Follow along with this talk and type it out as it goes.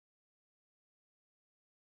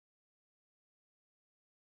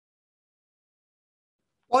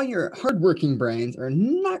While your hardworking brains are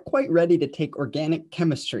not quite ready to take organic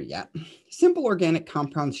chemistry yet, simple organic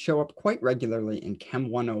compounds show up quite regularly in Chem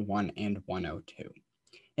 101 and 102.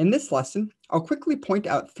 In this lesson, I'll quickly point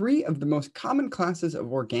out three of the most common classes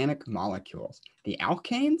of organic molecules: the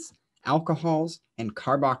alkanes, alcohols, and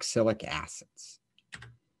carboxylic acids.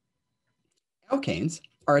 Alkanes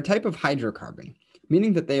are a type of hydrocarbon,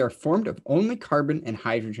 meaning that they are formed of only carbon and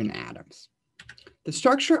hydrogen atoms. The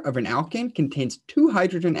structure of an alkane contains two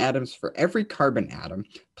hydrogen atoms for every carbon atom,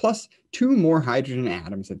 plus two more hydrogen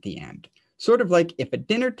atoms at the end. Sort of like if a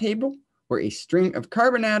dinner table were a string of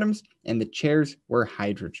carbon atoms and the chairs were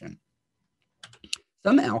hydrogen.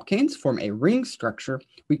 Some alkanes form a ring structure.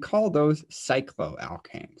 We call those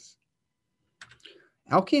cycloalkanes.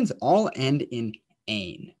 Alkanes all end in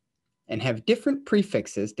 -ane and have different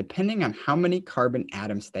prefixes depending on how many carbon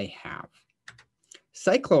atoms they have.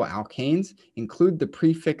 Cycloalkanes include the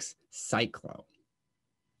prefix cyclo.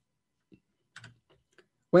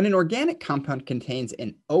 When an organic compound contains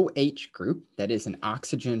an OH group, that is an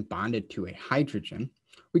oxygen bonded to a hydrogen,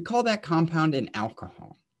 we call that compound an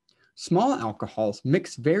alcohol. Small alcohols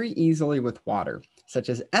mix very easily with water, such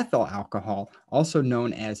as ethyl alcohol, also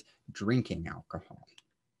known as drinking alcohol.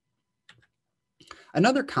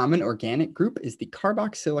 Another common organic group is the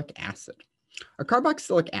carboxylic acid. A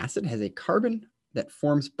carboxylic acid has a carbon that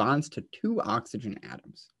forms bonds to two oxygen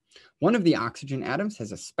atoms. One of the oxygen atoms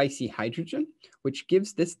has a spicy hydrogen, which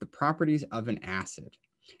gives this the properties of an acid.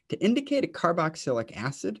 To indicate a carboxylic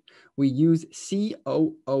acid, we use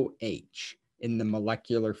COOH in the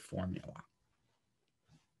molecular formula.